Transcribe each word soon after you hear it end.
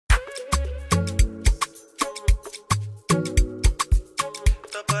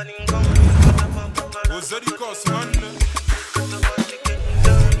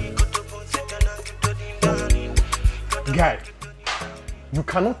Guy, you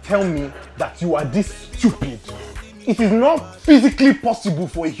cannot tell me that you are this stupid. It is not physically possible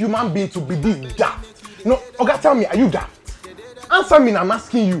for a human being to be this daft. No, Oga, tell me, are you daft? Answer me, I'm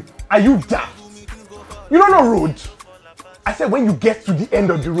asking you, are you daft? You don't know road? I said when you get to the end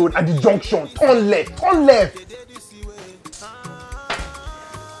of the road at the junction, turn left, turn left.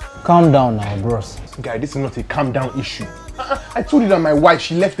 Calm down now, bros. Guy, this is not a calm down issue. I told you that my wife,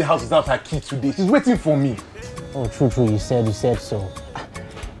 she left the house without her key today. She's waiting for me. Oh, true, you said so.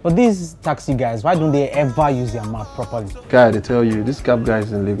 But these taxi guys, why don't they ever use their map properly? Guy, they tell you, these cab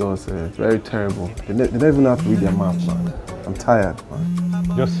guys in Lagos are very terrible. They don't even have to read their map, man. I'm tired, man.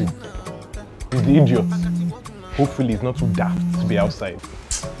 Just see. He's the idiot. Hopefully he's not too daft to be outside.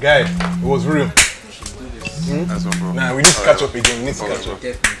 Guy, it was real. That's no problem. Nah, we need to catch up again. We need to catch up.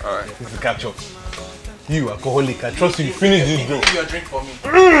 Alright. We need to catch up. You, alcoholic, I trust you finish this drink. Give your drink for me.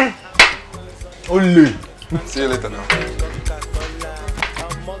 Ole. See you later now.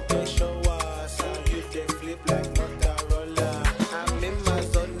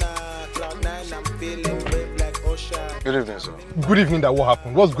 Good evening, sir. Good evening, that what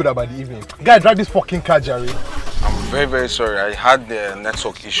happened? What's good about the evening? Guy, drive this fucking car, Jerry. I'm very, very sorry. I had the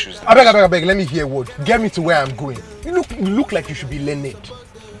network issues. I beg, let me hear a word. Get me to where I'm going. You look like you should be learned.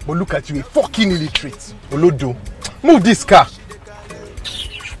 But look at you, a fucking illiterate. Olodo, move this car.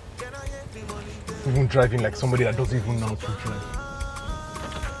 Even driving like somebody that doesn't even know how to drive.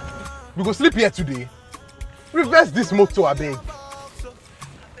 We go sleep here today. Reverse this motor, I beg.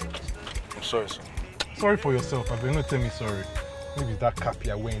 I'm sorry, sir. Sorry for yourself, I beg. Not tell me sorry. Maybe it's that cap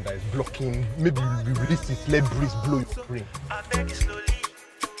you're wearing that is blocking. Maybe you release it, let breeze blow your brain.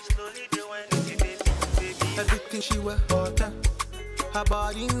 Everything she wear, her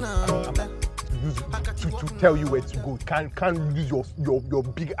body now. To tell you where to go. Can't use your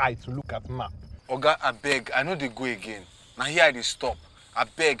big eye to look at map. Oga, I beg. I know they go again. Now here I dey stop. I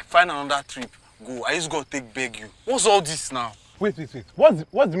beg. Find another trip. Go. I just got to beg you. What's all this now? Wait.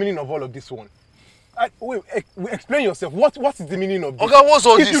 What's the meaning of all of this one? Wait, explain yourself. What is the meaning of this? Oga, what's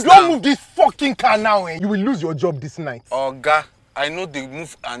all this now? If you don't move this fucking car now, you will lose your job this night. Oga, I know they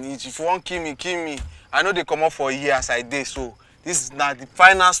move and eat. If you want kill me. I know they come up for a year as I did, so this is not the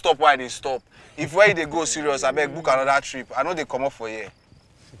final stop where they stop. If where they go serious, I beg book another trip. I know they come up for a year.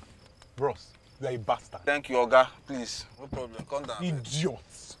 Bros, you are a bastard. Thank you, Oga. Please. No problem. Come down. Idiot.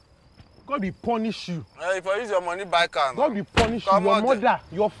 God will punish you. If I use your money, buy car. God will punish you. Your mother,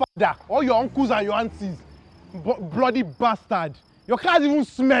 your father, all your uncles and your aunties. Bloody bastard. Your car is even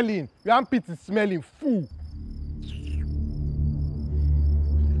smelling. Your armpit is smelling. Fool.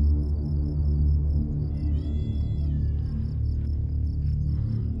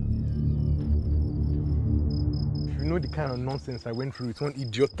 You know the kind of nonsense I went through with one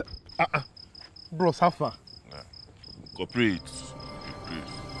idiot. Bros, how far? Yeah. Cooperate.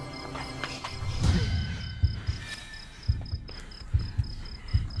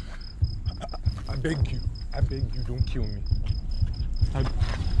 I beg you, don't kill me.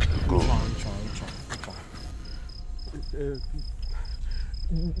 Go.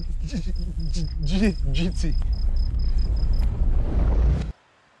 GT.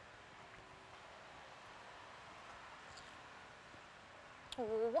 Oh,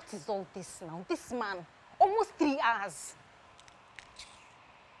 what is all this now? This man, almost 3 hours.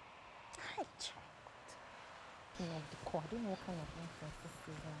 Hi, child. You know, the car, I don't know what kind of nonsense this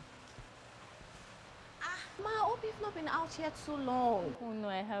is. Ma, I hope you've not been out here too long. Oh no,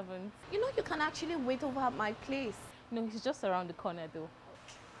 I haven't. You know you can actually wait over at my place. No, he's just around the corner though.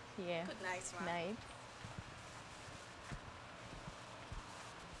 Yeah. Good night, ma. Night.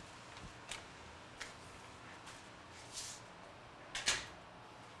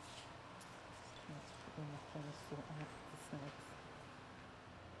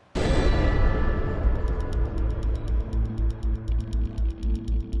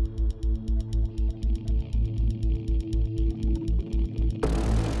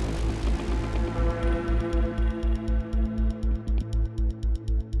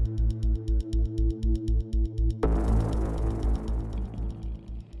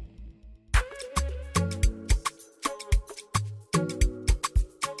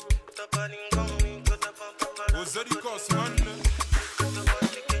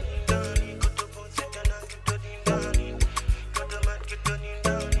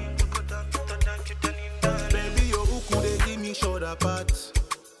 Baby, your uku they give me shoulder part.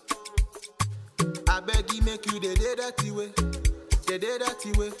 I beg you make you the day that way.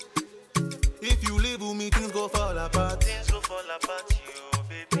 If you leave with me, things go fall apart. Things go fall apart, you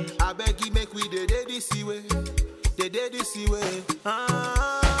baby. I beg you make we the day this way. The day this way.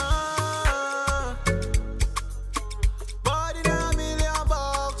 Body in a million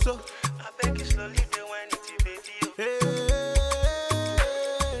bucks. So I beg you slowly do anything, baby. Hey.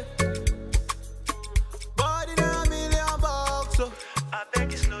 Body in a million bucks. So I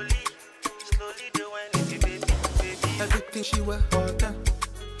beg you slowly do anything, baby. Everything she wear, hotter.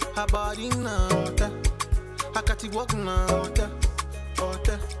 Her body now, hotter. Her catty walk now, hotter.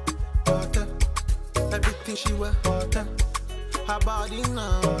 Hotter. Everything she wear, hotter. Her body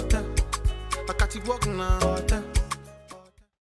now, hotter. Her catty walk now, hotter.